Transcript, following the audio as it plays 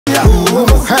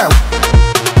hell.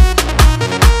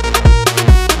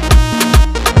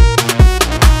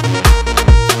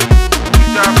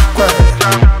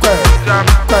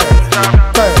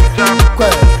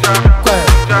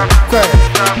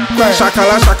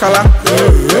 Shakala, shakala,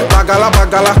 bagala,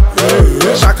 bagala,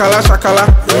 shakala, shakala,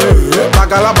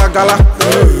 bagala, bagala,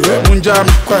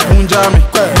 unjami, unjami,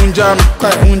 unjami,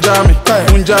 unjami,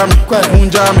 unjami,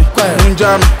 unjami,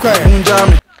 unjami,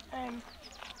 unjami.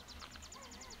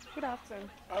 Good afternoon.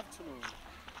 Afternoon.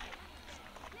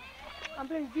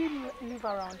 Please, do you live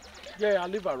around? Yeah, I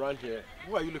live around here.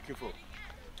 Who are you looking for?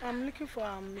 I'm looking for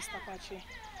Mr. Kwachi.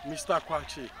 Mr.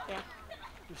 Kwachi. Yeah.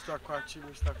 Mr. Kwachi,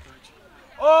 Mr. Kwachi.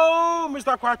 Oh,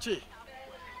 Mr. Kwachi.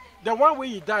 The one where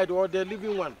he died or the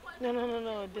living one?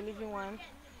 No, the living one.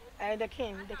 The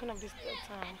king of this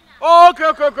town. Oh, okay.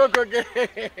 Okay,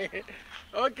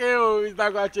 oh,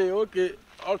 Mr. Kwachi,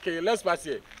 okay, let's pass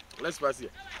here.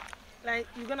 Like,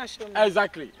 you're gonna show me?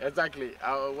 Exactly.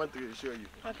 I want to show you.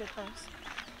 Okay, thanks.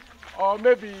 Or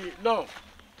maybe, no.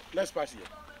 Let's pass here.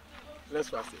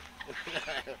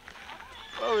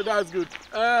 Oh, that's good.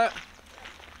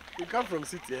 You come from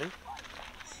city, eh?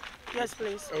 Yes,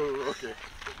 please. Oh, okay.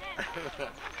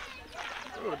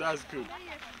 Oh, that's good.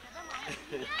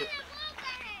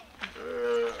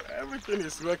 Everything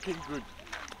is working good.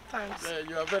 Thanks. Yeah,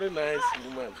 you are a very nice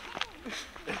woman.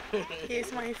 He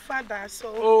is my father,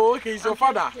 so... Oh, okay, he's your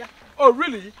father? Yeah. Oh,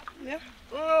 really? Yeah.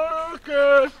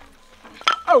 Okay.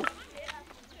 Oh!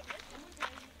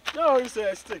 No, it's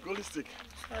a stick, only stick.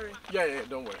 Sorry. Yeah,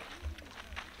 don't worry.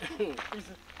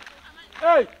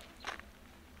 Hey!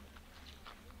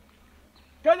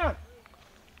 Kenya!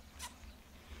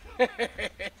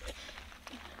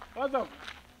 What's up?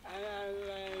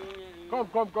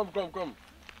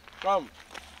 Come.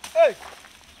 Hey!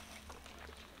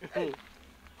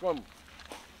 Come.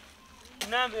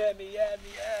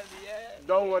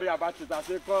 Don't worry about it. I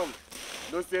say come.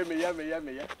 Don't say me, yeah.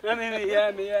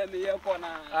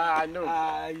 I know.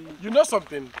 You know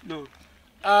something? No.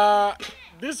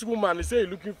 This woman is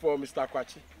saying looking for Mr.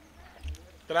 Kwachi.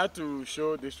 Try to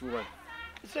show this woman.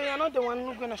 So you're not the one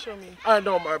who's gonna show me?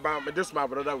 No, this is my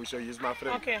brother will show you. He's my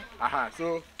friend. Okay.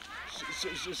 So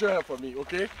show her for me,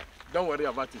 okay? Don't worry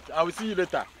about it. I will see you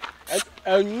later.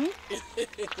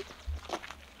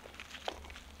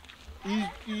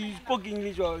 He spoke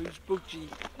English or he spoke Chi?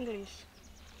 English.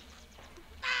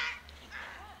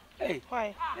 Hey.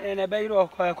 Why? And I bet you know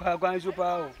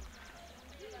super.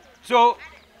 So,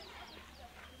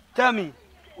 tell me,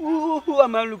 who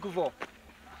am I looking for?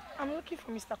 I'm looking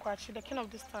for Mr. Kwachi, the king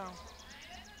of this town.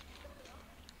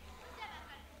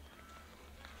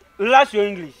 Relax your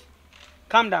English.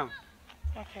 Calm down.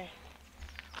 Okay.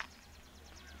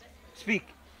 Speak.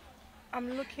 I'm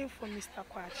looking for Mr.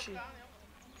 Kwachi,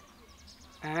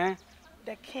 Uh-huh.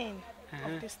 the king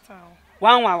of this town.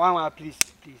 One,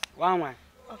 please. One.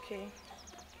 Okay.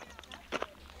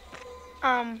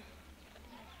 I'm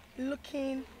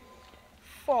looking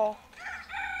for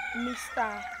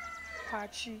Mr.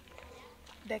 Kwachi,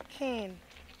 the king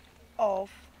of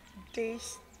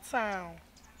this town.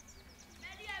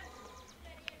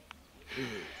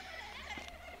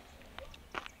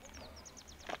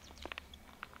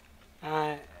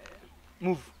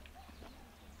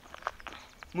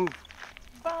 Move.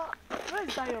 But where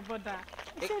is that your brother?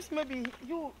 It seems maybe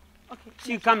you... Okay.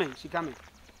 She coming.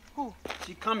 Who?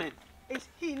 She coming. Is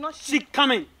he, not she? She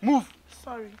coming. Move.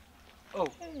 Sorry. Oh.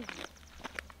 Hey.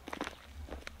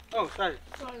 Oh, sorry.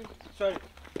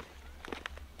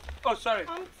 Oh, sorry.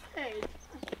 I'm tired.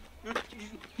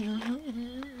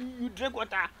 You drink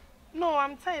water. No,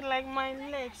 I'm tired, like my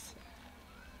legs.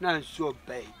 Now so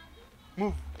bad.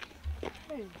 Move.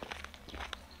 Hey.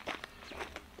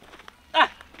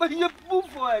 But you move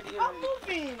forward. I'm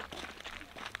moving.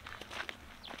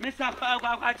 Mr.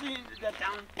 Kwachi, the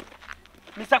town.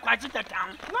 Mr. Kwachi, the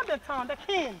town. Not the town, the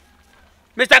king.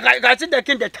 Mr. Kwachi, the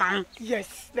king, the town.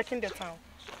 Yes, the king, the town.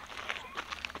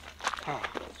 Oh,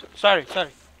 sorry.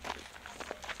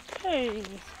 Hey.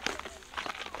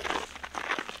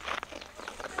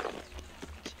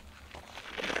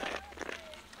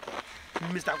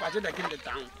 Mr. Kwachi, the king, the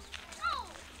town.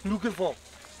 Looking for.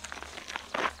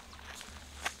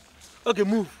 Okay,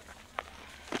 move.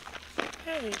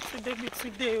 Hey, today be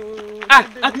today. No, I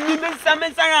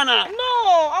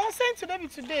was saying today be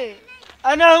today.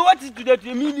 I know what is today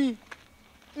to meaning.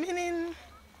 Meaning,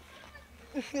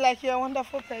 like you're a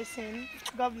wonderful person.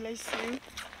 God bless you.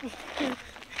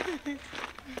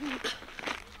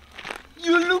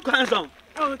 You look handsome.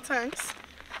 Oh, thanks.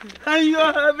 And you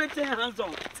are everything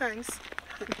handsome. Thanks.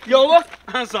 You're what?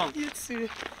 Handsome. You too.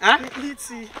 Huh? You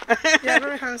too. You're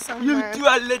very handsome. You man. two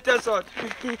are later sort.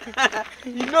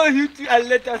 You know you two are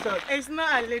later sort. It's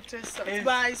not a little sort,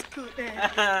 but it's cool.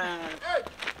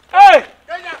 Hey!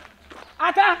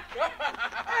 Ata!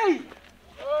 Hey!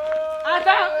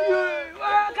 Ata! You,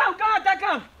 come, Ata,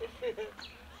 come!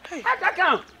 Hey. Ata,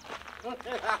 come!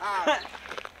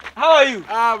 How are you?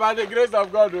 By the grace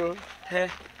of God, oh.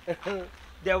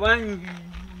 The one you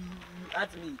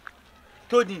asked me,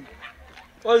 told him.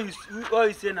 What you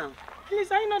say now?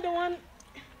 Please, are you not the one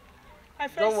I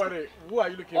first... Don't worry. Who are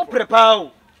you looking for?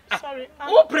 Prepare. Sorry.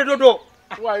 Predodo.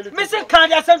 Who are you looking Missing for?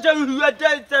 can't sometimes you are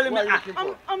telling Who me. are you looking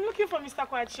for? I'm looking for Mr.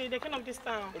 Kwachi, the king of this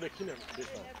town. Oh, the king of this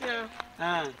town.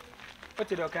 Yeah. What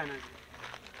did you kind of?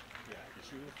 Yeah,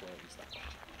 he's looking for Mr.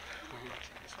 Kwachi.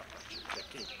 The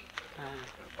king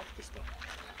of this town.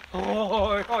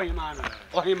 Oh, man.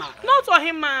 Oh, him. Not for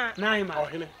him, man. Nah, him. Oh,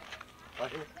 him. Oh,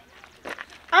 him.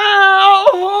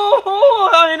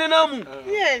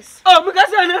 Yes. Oh, because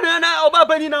I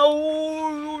Baba no.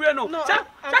 No, Check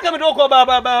me do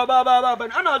Baba.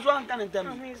 I know one can tell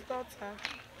I'm me. his daughter.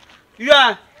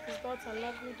 Yeah. His daughter,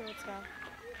 lovely daughter.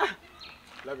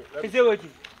 Let me Is it working?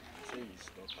 say his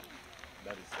daughter.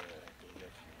 That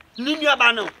is Nini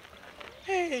abano.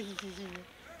 Hey.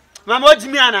 Mama what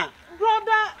me ana?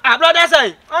 Brother. Brother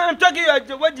say. I'm talking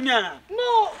what me ana?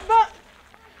 No, but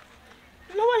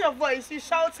lower your voice, you're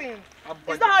shouting.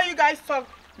 Is that how you guys talk?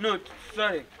 No,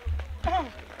 sorry. Oh.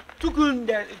 Took him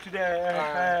to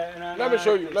the. let me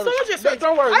show you. Let me So what you say?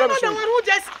 Don't worry. I'm Let me not show the you. one who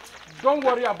just... Don't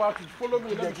worry about it. Follow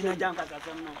me. Let me show you.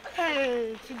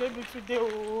 Hey, today be today.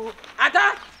 Oh.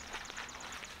 Ata.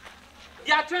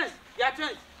 Your twins.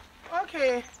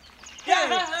 Okay.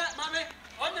 Yeah, mommy.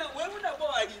 On the way with the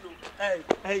boy, you know.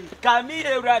 Hey, come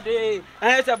here, Raddy.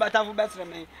 I said, but I'm better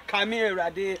me. Come here,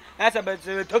 Raddy. I said, but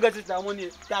Toga sister, I want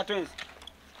you. That twins.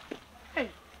 Hey,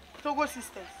 Togo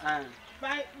sisters.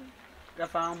 Bye. The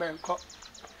farm bank.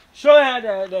 Show her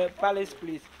the palace,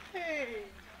 please. Hey.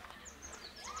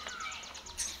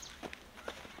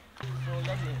 So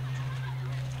let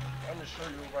me show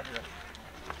you over here.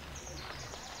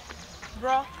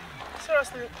 Bro,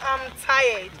 seriously, I'm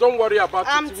tired. Don't worry about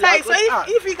I'm it. tired. So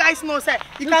if you guys know, sir,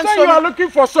 you You can't say show you are me. looking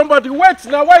for somebody. Wait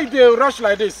now. Why they rush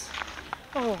like this?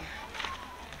 Oh.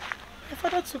 My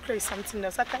father took place something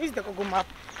else. I can use the Google map.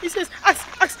 He says, ask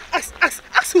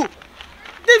who?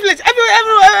 This village,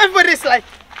 everybody's like,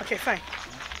 okay, fine.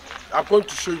 I'm going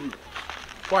to show you.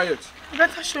 Quiet. You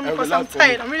better show me And because I'm relax for me.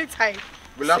 tired. I'm really tired.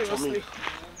 Relax for me. Seriously.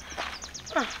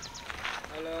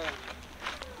 Hello.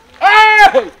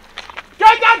 Hey!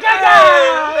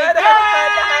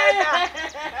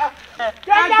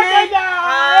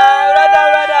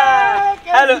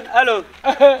 Hello.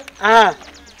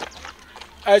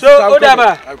 So, So,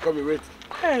 Odaba. I'm coming. Wait.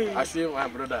 Hey. I see my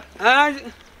brother.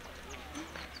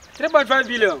 3.5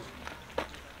 billion.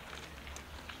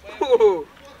 Oh,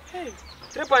 Hey,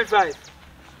 3.5.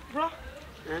 bro.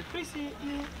 Please, you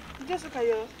just look at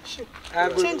your shoe.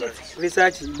 Good. Change it.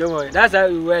 Research, don't worry. That's how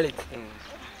you wear it.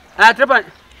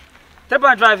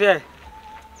 3.5 here.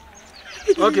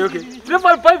 Okay.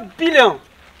 3.5 billion. Yeah,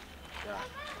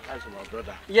 that's my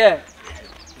brother. Yeah.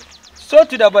 So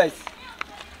to the boys.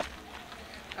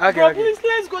 Bro, please,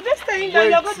 let's go. This time that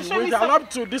you're going to show me wait, I'm something. up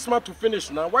to this man to finish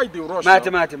now. Why they rush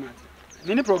Mate. now?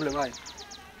 Any problem, why?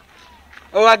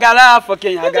 Oh, I got laugh for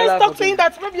Kenya. You just stop saying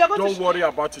that. Maybe you're going Don't to... worry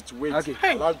about it. Wait. Okay.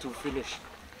 Hey. Allow him to finish.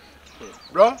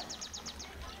 Bro?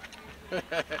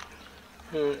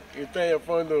 You turn your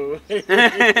phone though.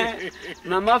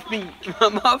 My mouth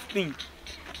pink.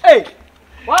 Hey!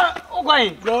 What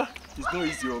going? Bro, it's not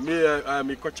easy. Me, I'm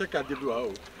a check at the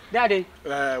door. Daddy.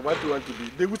 What do you want to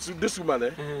be? This woman,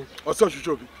 eh? Or so she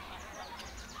should be.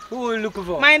 Who are you looking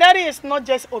for? My daddy is not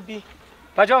just Obi,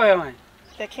 Pacho, where am I?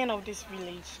 the king of this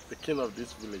village. The king of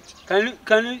this village.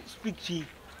 Can you speak Chi?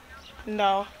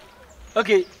 No.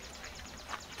 Okay.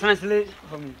 Translate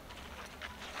for me.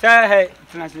 Tell her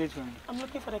translate for me. I'm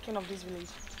looking for the king of this village.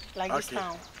 Like this Okay.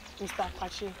 town, Mr.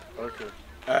 Apache. Okay.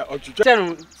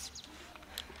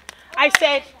 I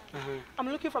said, I'm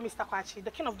looking for Mr. Kwachi,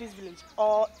 the king of this village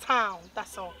or town.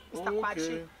 That's all, Mr.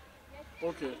 Kwachi.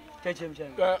 Okay. Catch him.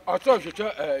 I thought you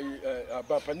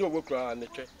about I know work around the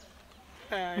check.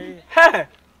 Hey!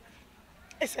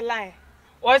 It's a lie.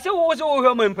 What's the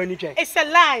over my penny check? It's a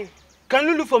lie. Can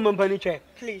you look for my penny check?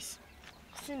 Please.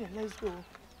 Sing it, let's go.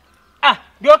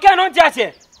 You cannot just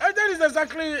say. That is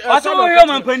exactly. What's over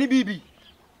my penny BB?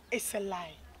 It's a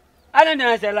lie. I don't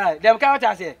know it's a lie. Them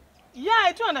can't say. Yeah,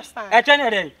 I do understand. I tell you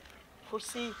then.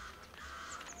 Pussy.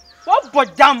 What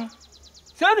but damn?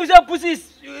 So you say pussy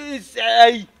is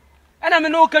and I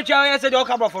mean no catch I said you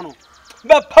come for no.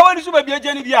 But power is super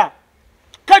Jenny Bia.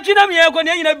 Catching them here when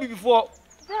you before.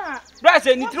 Brass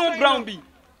and Nitro Brown be.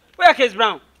 Where is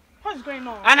Brown? What's going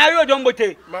on? And I don't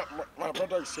bote. My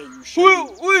brother is saying you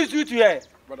should. Who is you to here?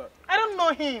 I don't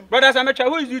know him. Brothers, I'm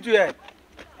who is you to here?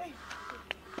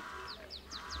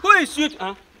 Who is you?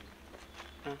 Huh?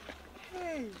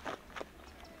 Hey.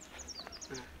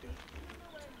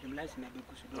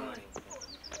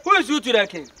 Who is you to that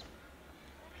king?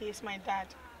 He is my dad.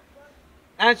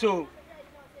 And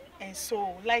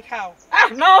so, like how?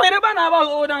 No, anybody about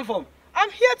old and form. I'm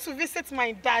here to visit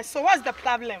my dad, so what's the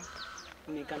problem?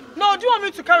 No, do you want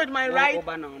me to carry my ride?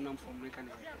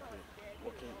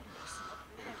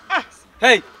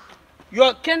 Hey,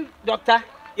 you're Ken doctor,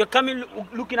 you're coming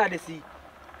looking at the sea.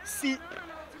 See?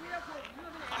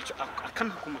 I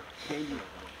can't come on.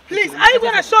 Please, are you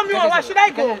going to show me or where should I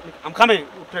go? I'm coming.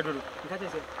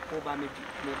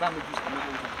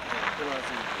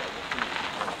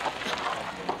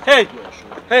 Hey,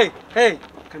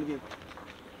 can you?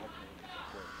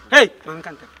 Hey, man,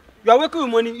 can't. You are working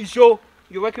with money. You show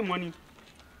you're working money.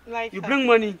 Like you bring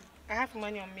money. I have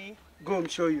money on me. Go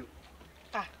and show you.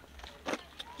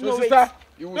 So no, sister,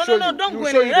 no, don't go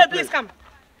anywhere. Hey, please come.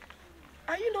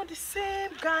 Are you not the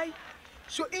same guy?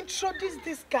 So introduce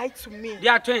this guy to me. They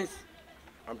are twins.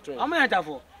 I'm twins. How many are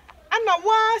for? And now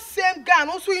one same guy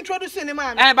also introducing him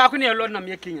man. Eh, back when you're Lord, I'm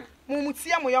making.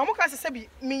 Mumutia mo ya mo kase se bi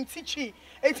mintichi.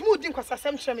 Eti mu di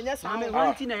nkwasasem hwe me nya sa me.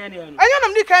 Wanti na ye na ye no. Anya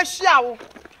nam ni kan hia wo.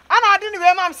 Ana ade ni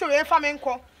we mam se we fa me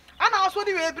nko. Ana also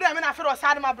di we bre me na fe ro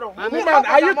sa de ma bro. Woman,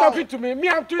 are you talking to me? Me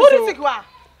I'm twins. Who is it wa?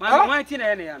 Man, wanti na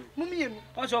ye na ye no. Mumi yenu.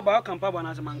 Also ba kan pa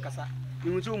bona se man kasa.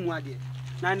 You ntu mu ade.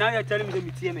 Now you're telling me to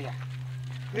meet me ya.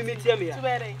 Me tie me ya. Me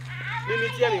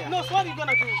tie me ya. No, so what are you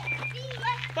gonna do?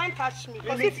 Don't touch me.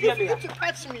 Because if you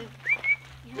touch me,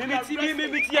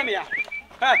 me tie me ya.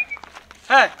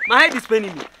 Hey, my head is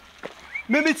paining me.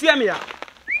 Me tie me ya.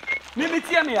 Me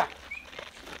tie me ya.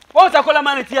 What's a color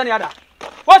man tie ni ada?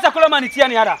 What's a color man tie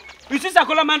ni ada? You see a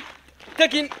color man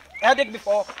taking headache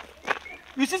before?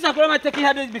 You see a color man taking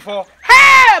headache before?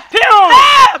 Hey, Pio!